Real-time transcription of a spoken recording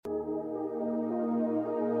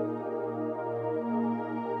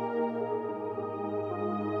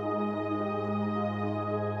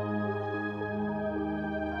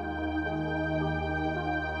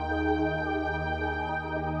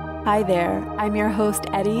Hi there, I'm your host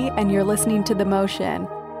Eddie, and you're listening to The Motion,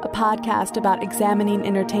 a podcast about examining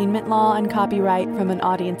entertainment law and copyright from an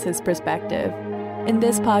audience's perspective. In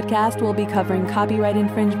this podcast, we'll be covering copyright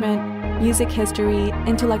infringement, music history,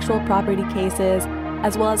 intellectual property cases,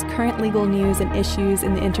 as well as current legal news and issues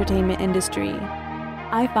in the entertainment industry.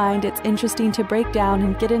 I find it's interesting to break down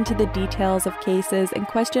and get into the details of cases and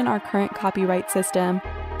question our current copyright system,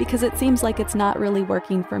 because it seems like it's not really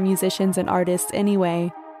working for musicians and artists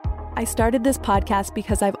anyway. I started this podcast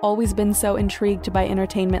because I've always been so intrigued by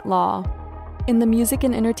entertainment law. In the music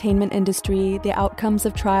and entertainment industry, the outcomes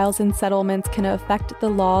of trials and settlements can affect the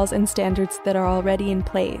laws and standards that are already in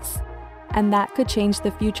place, and that could change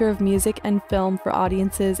the future of music and film for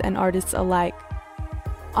audiences and artists alike.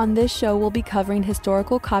 On this show, we'll be covering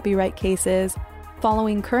historical copyright cases,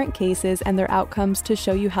 following current cases and their outcomes to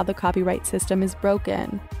show you how the copyright system is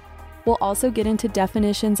broken. We'll also get into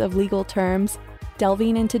definitions of legal terms,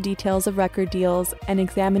 delving into details of record deals, and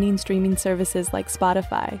examining streaming services like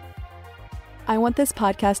Spotify. I want this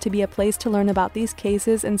podcast to be a place to learn about these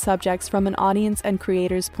cases and subjects from an audience and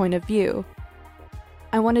creator's point of view.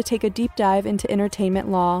 I want to take a deep dive into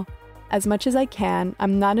entertainment law. As much as I can,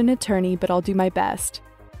 I'm not an attorney, but I'll do my best,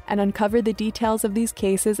 and uncover the details of these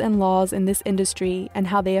cases and laws in this industry and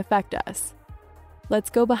how they affect us.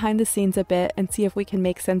 Let's go behind the scenes a bit and see if we can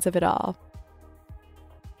make sense of it all.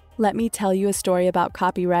 Let me tell you a story about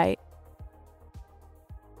copyright.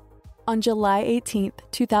 On July 18th,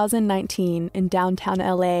 2019, in downtown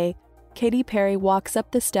LA, Katy Perry walks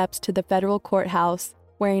up the steps to the federal courthouse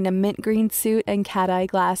wearing a mint green suit and cat-eye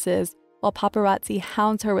glasses while paparazzi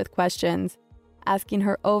hounds her with questions, asking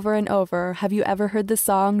her over and over, "Have you ever heard the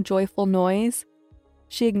song Joyful Noise?"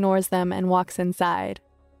 She ignores them and walks inside.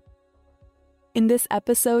 In this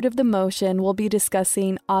episode of The Motion, we'll be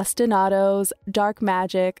discussing ostinatos, dark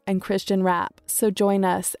magic, and Christian rap, so join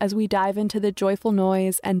us as we dive into the Joyful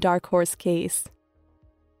Noise and Dark Horse case.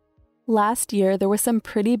 Last year, there were some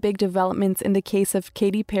pretty big developments in the case of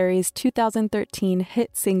Katy Perry's 2013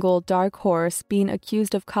 hit single Dark Horse being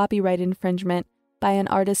accused of copyright infringement by an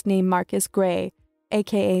artist named Marcus Gray,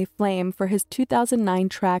 aka Flame, for his 2009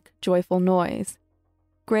 track Joyful Noise.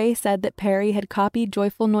 Gray said that Perry had copied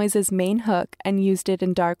Joyful Noise's main hook and used it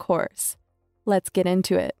in Dark Horse. Let's get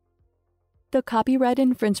into it. The copyright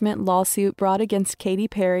infringement lawsuit brought against Katy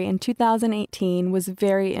Perry in 2018 was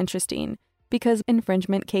very interesting because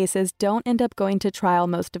infringement cases don't end up going to trial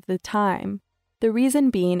most of the time. The reason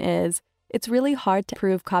being is, it's really hard to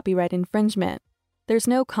prove copyright infringement. There's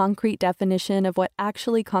no concrete definition of what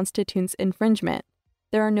actually constitutes infringement.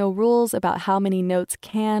 There are no rules about how many notes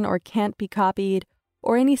can or can't be copied,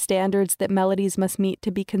 or any standards that melodies must meet to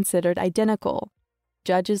be considered identical.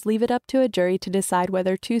 Judges leave it up to a jury to decide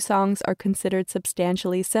whether two songs are considered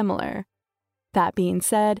substantially similar. That being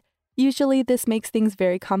said, usually this makes things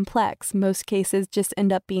very complex. Most cases just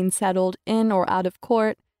end up being settled in or out of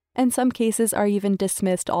court, and some cases are even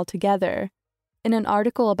dismissed altogether. In an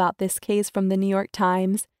article about this case from the New York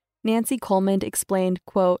Times, Nancy Coleman explained,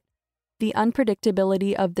 quote, "The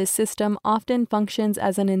unpredictability of this system often functions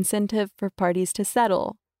as an incentive for parties to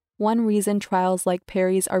settle, one reason trials like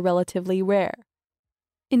Perry's are relatively rare."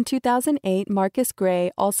 In 2008, Marcus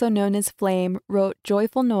Gray, also known as Flame, wrote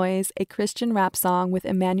Joyful Noise, a Christian rap song with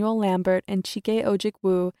Emmanuel Lambert and Chike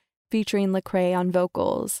Ojikwu featuring Lecrae on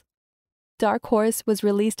vocals. Dark Horse was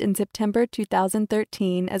released in September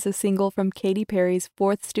 2013 as a single from Katy Perry's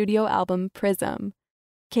fourth studio album, Prism.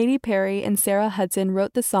 Katy Perry and Sarah Hudson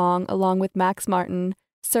wrote the song along with Max Martin,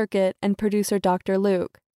 Circuit, and producer Dr.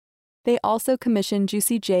 Luke. They also commissioned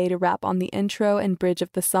Juicy J to rap on the intro and bridge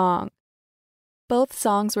of the song. Both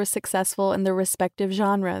songs were successful in their respective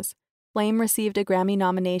genres. Flame received a Grammy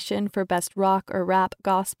nomination for Best Rock or Rap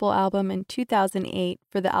Gospel Album in 2008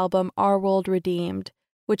 for the album Our World Redeemed,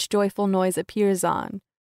 which Joyful Noise appears on.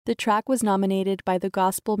 The track was nominated by the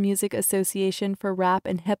Gospel Music Association for Rap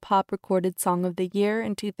and Hip Hop Recorded Song of the Year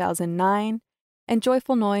in 2009, and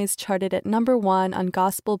Joyful Noise charted at number 1 on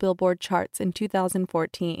Gospel Billboard charts in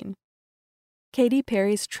 2014. Katy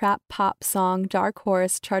Perry's trap pop song Dark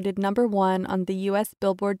Horse charted number 1 on the U.S.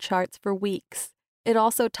 Billboard charts for weeks. It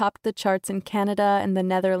also topped the charts in Canada and the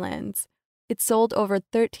Netherlands. It sold over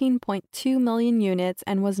 13.2 million units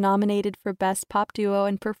and was nominated for Best Pop Duo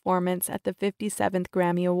and Performance at the 57th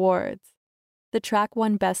Grammy Awards. The track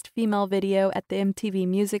won Best Female Video at the MTV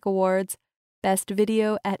Music Awards, Best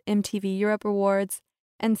Video at MTV Europe Awards,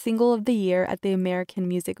 and Single of the Year at the American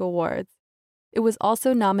Music Awards. It was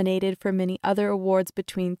also nominated for many other awards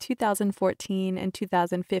between 2014 and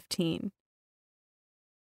 2015.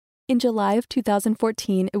 In July of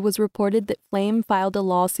 2014, it was reported that Flame filed a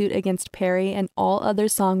lawsuit against Perry and all other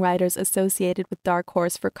songwriters associated with Dark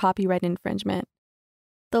Horse for copyright infringement.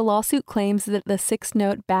 The lawsuit claims that the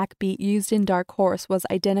 6-note backbeat used in Dark Horse was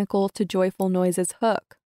identical to Joyful Noise's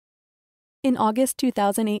hook. In August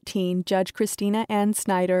 2018, Judge Christina Ann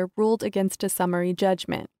Snyder ruled against a summary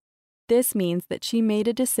judgment. This means that she made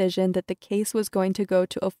a decision that the case was going to go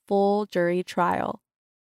to a full jury trial.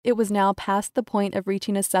 It was now past the point of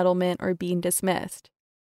reaching a settlement or being dismissed.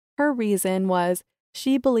 Her reason was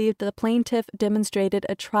she believed the plaintiff demonstrated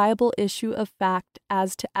a triable issue of fact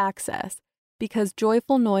as to access because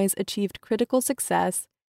Joyful Noise achieved critical success,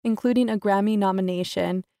 including a Grammy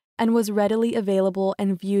nomination, and was readily available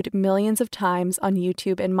and viewed millions of times on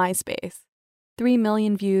YouTube and MySpace. 3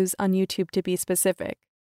 million views on YouTube to be specific.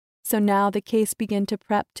 So now the case began to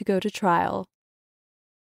prep to go to trial.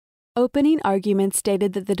 Opening arguments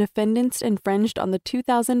stated that the defendants infringed on the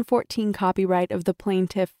 2014 copyright of the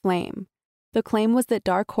plaintiff Flame. The claim was that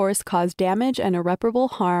Dark Horse caused damage and irreparable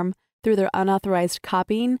harm through their unauthorized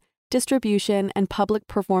copying, distribution, and public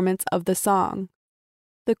performance of the song.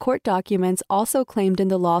 The court documents also claimed in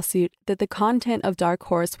the lawsuit that the content of Dark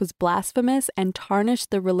Horse was blasphemous and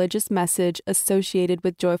tarnished the religious message associated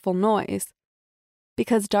with Joyful Noise.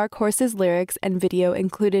 Because Dark Horse's lyrics and video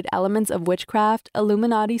included elements of witchcraft,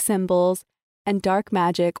 Illuminati symbols, and dark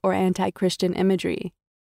magic or anti-Christian imagery.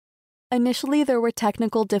 Initially, there were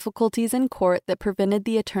technical difficulties in court that prevented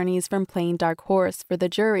the attorneys from playing Dark Horse for the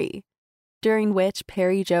jury, during which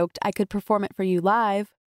Perry joked, "I could perform it for you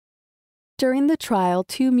live." During the trial,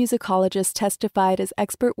 2 musicologists testified as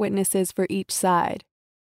expert witnesses for each side.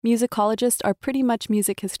 Musicologists are pretty much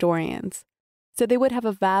music historians, so they would have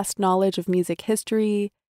a vast knowledge of music history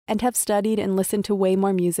and have studied and listened to way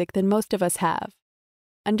more music than most of us have.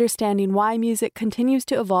 Understanding why music continues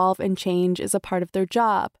to evolve and change is a part of their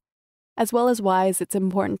job, as well as why it's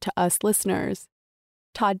important to us listeners.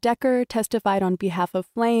 Todd Decker testified on behalf of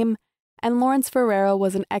Flame, and Lawrence Ferrero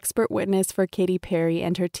was an expert witness for Katy Perry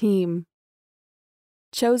and her team.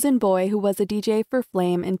 Chosen Boy, who was a DJ for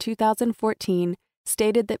Flame in 2014,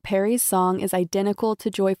 stated that Perry's song is identical to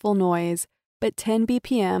Joyful Noise, but 10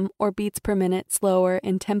 BPM or beats per minute slower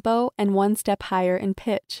in tempo and 1 step higher in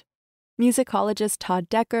pitch. Musicologist Todd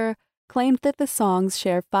Decker claimed that the songs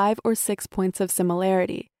share 5 or 6 points of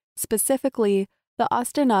similarity. Specifically, the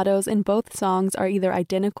ostinatos in both songs are either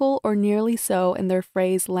identical or nearly so in their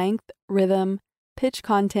phrase length, rhythm, pitch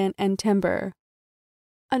content, and timbre.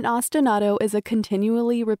 An ostinato is a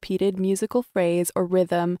continually repeated musical phrase or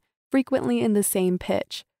rhythm, frequently in the same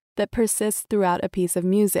pitch, that persists throughout a piece of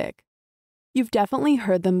music. You've definitely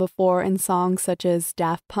heard them before in songs such as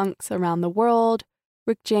Daft Punk's Around the World,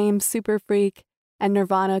 Rick James' Super Freak, and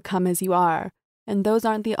Nirvana Come As You Are, and those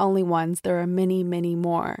aren't the only ones, there are many, many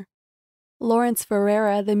more. Lawrence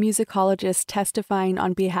Ferrera, the musicologist testifying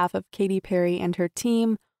on behalf of Katy Perry and her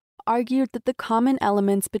team, argued that the common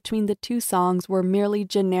elements between the 2 songs were merely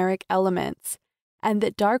generic elements, and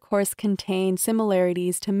that Dark Horse contained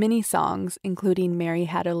similarities to many songs, including Mary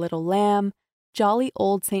Had a Little Lamb, Jolly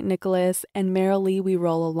Old St. Nicholas, and Merrily We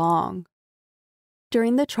Roll Along.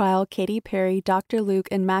 During the trial, Katy Perry, Dr. Luke,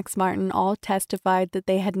 and Max Martin all testified that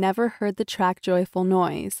they had never heard the track Joyful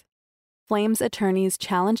Noise. Flame's attorneys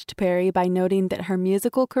challenged Perry by noting that her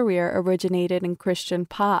musical career originated in Christian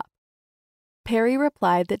pop. Perry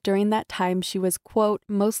replied that during that time she was, quote,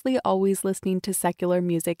 mostly always listening to secular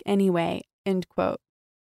music anyway, end quote.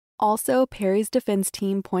 Also, Perry's defense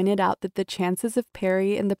team pointed out that the chances of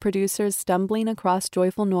Perry and the producers stumbling across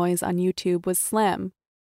Joyful Noise on YouTube was slim,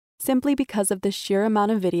 simply because of the sheer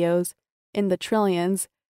amount of videos, in the trillions,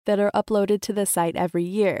 that are uploaded to the site every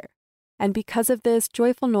year. And because of this,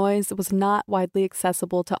 Joyful Noise was not widely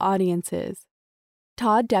accessible to audiences.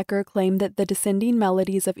 Todd Decker claimed that the descending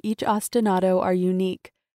melodies of each ostinato are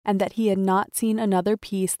unique, and that he had not seen another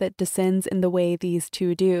piece that descends in the way these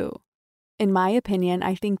 2 do. In my opinion,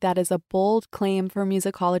 I think that is a bold claim for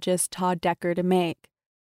musicologist Todd Decker to make.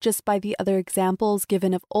 Just by the other examples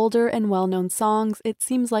given of older and well-known songs, it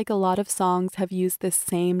seems like a lot of songs have used this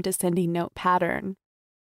same descending note pattern.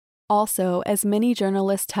 Also, as many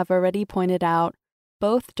journalists have already pointed out,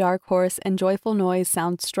 both Dark Horse and Joyful Noise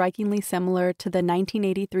sound strikingly similar to the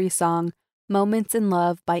 1983 song Moments in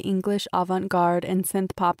Love by English avant-garde and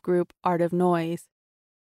synth-pop group Art of Noise.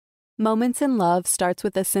 Moments in Love starts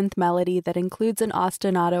with a synth melody that includes an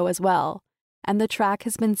ostinato as well, and the track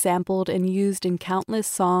has been sampled and used in countless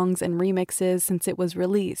songs and remixes since it was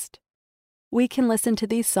released. We can listen to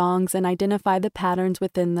these songs and identify the patterns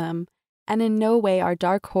within them, and in no way are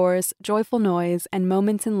Dark Horse, Joyful Noise, and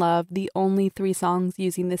Moments in Love the only 3 songs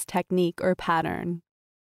using this technique or pattern.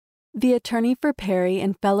 The attorney for Perry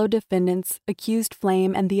and fellow defendants accused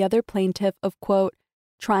Flame and the other plaintiff of, quote,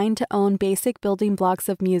 trying to own basic building blocks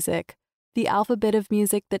of music, the alphabet of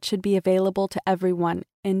music that should be available to everyone,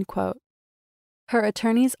 end quote. Her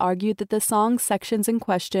attorneys argued that the song sections in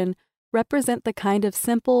question represent the kind of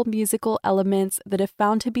simple musical elements that, if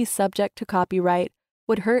found to be subject to copyright,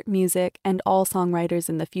 would hurt music and all songwriters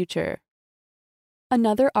in the future.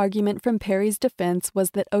 Another argument from Perry's defense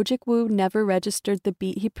was that Ojikwu never registered the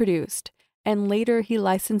beat he produced, and later he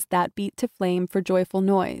licensed that beat to Flame for Joyful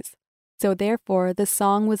Noise, so therefore the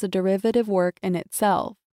song was a derivative work in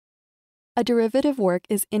itself. A derivative work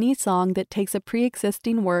is any song that takes a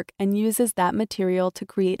pre-existing work and uses that material to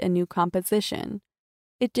create a new composition.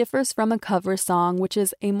 It differs from a cover song, which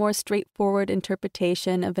is a more straightforward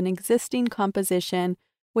interpretation of an existing composition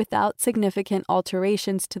without significant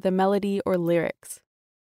alterations to the melody or lyrics.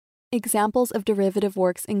 Examples of derivative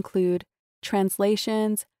works include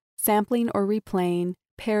translations, sampling or replaying,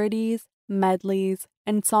 parodies, medleys,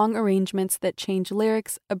 and song arrangements that change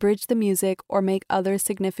lyrics, abridge the music, or make other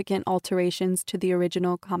significant alterations to the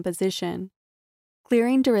original composition.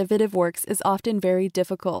 Clearing derivative works is often very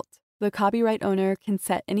difficult. The copyright owner can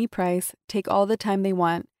set any price, take all the time they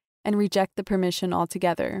want, and reject the permission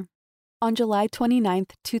altogether. On July 29,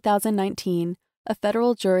 2019, a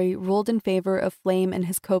federal jury ruled in favor of Flame and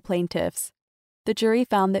his co-plaintiffs. The jury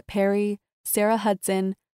found that Perry, Sarah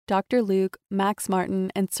Hudson, Dr. Luke, Max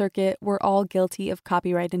Martin, and Circuit were all guilty of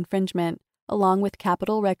copyright infringement, along with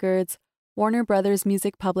Capitol Records, Warner Brothers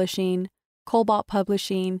Music Publishing, Cobalt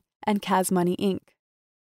Publishing, and Cas Money Inc.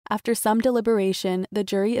 After some deliberation, the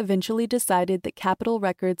jury eventually decided that Capitol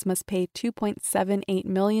Records must pay $2.78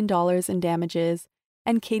 million in damages,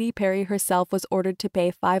 and Katy Perry herself was ordered to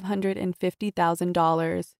pay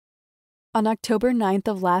 $550,000. On October 9th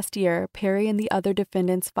of last year, Perry and the other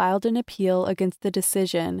defendants filed an appeal against the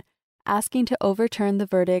decision, asking to overturn the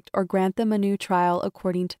verdict or grant them a new trial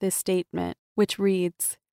according to this statement, which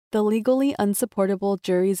reads, "The legally unsupportable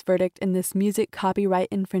jury's verdict in this music copyright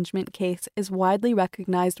infringement case is widely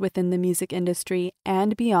recognized within the music industry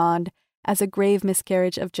and beyond as a grave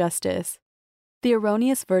miscarriage of justice. The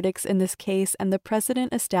erroneous verdicts in this case and the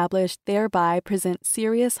precedent established thereby present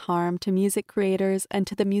serious harm to music creators and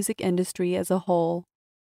to the music industry as a whole."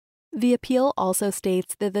 The appeal also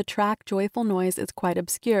states that the track Joyful Noise is quite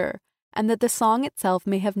obscure, and that the song itself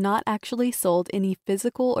may have not actually sold any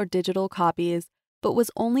physical or digital copies, but was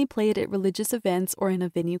only played at religious events or in a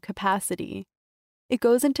venue capacity. It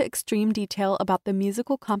goes into extreme detail about the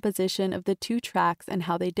musical composition of the two tracks and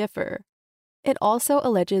how they differ. It also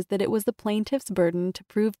alleges that it was the plaintiff's burden to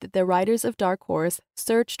prove that the writers of Dark Horse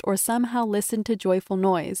searched or somehow listened to Joyful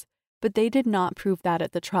Noise, but they did not prove that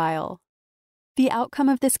at the trial. The outcome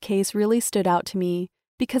of this case really stood out to me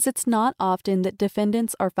because it's not often that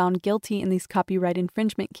defendants are found guilty in these copyright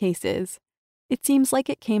infringement cases. It seems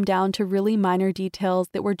like it came down to really minor details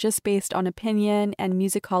that were just based on opinion and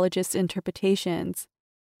musicologists' interpretations.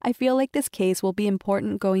 I feel like this case will be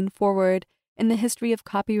important going forward in the history of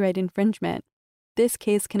copyright infringement. This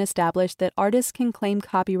case can establish that artists can claim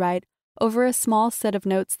copyright over a small set of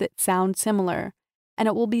notes that sound similar, and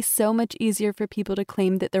it will be so much easier for people to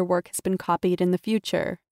claim that their work has been copied in the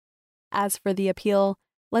future. As for the appeal,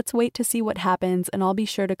 let's wait to see what happens, and I'll be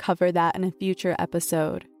sure to cover that in a future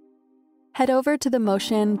episode. Head over to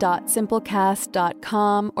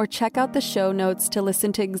themotion.simplecast.com or check out the show notes to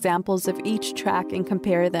listen to examples of each track and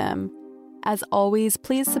compare them. As always,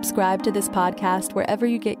 please subscribe to this podcast wherever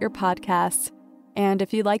you get your podcasts. And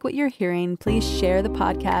if you like what you're hearing, please share the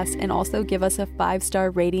podcast and also give us a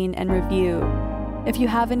 5-star rating and review. If you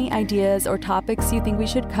have any ideas or topics you think we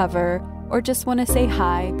should cover, or just want to say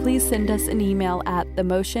hi, please send us an email at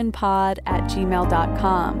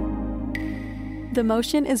themotionpod@gmail.com. The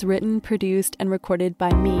Motion is written, produced, and recorded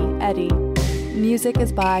by me, Eddie. Music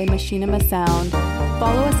is by Machinima Sound.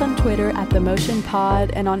 Follow us on Twitter at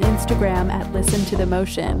TheMotionPod and on Instagram at Listen to the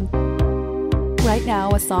Motion. Right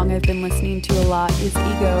now, a song I've been listening to a lot is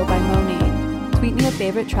Ego by Moni. Tweet me a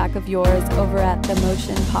favorite track of yours over at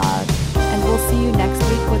TheMotionPod, and we'll see you next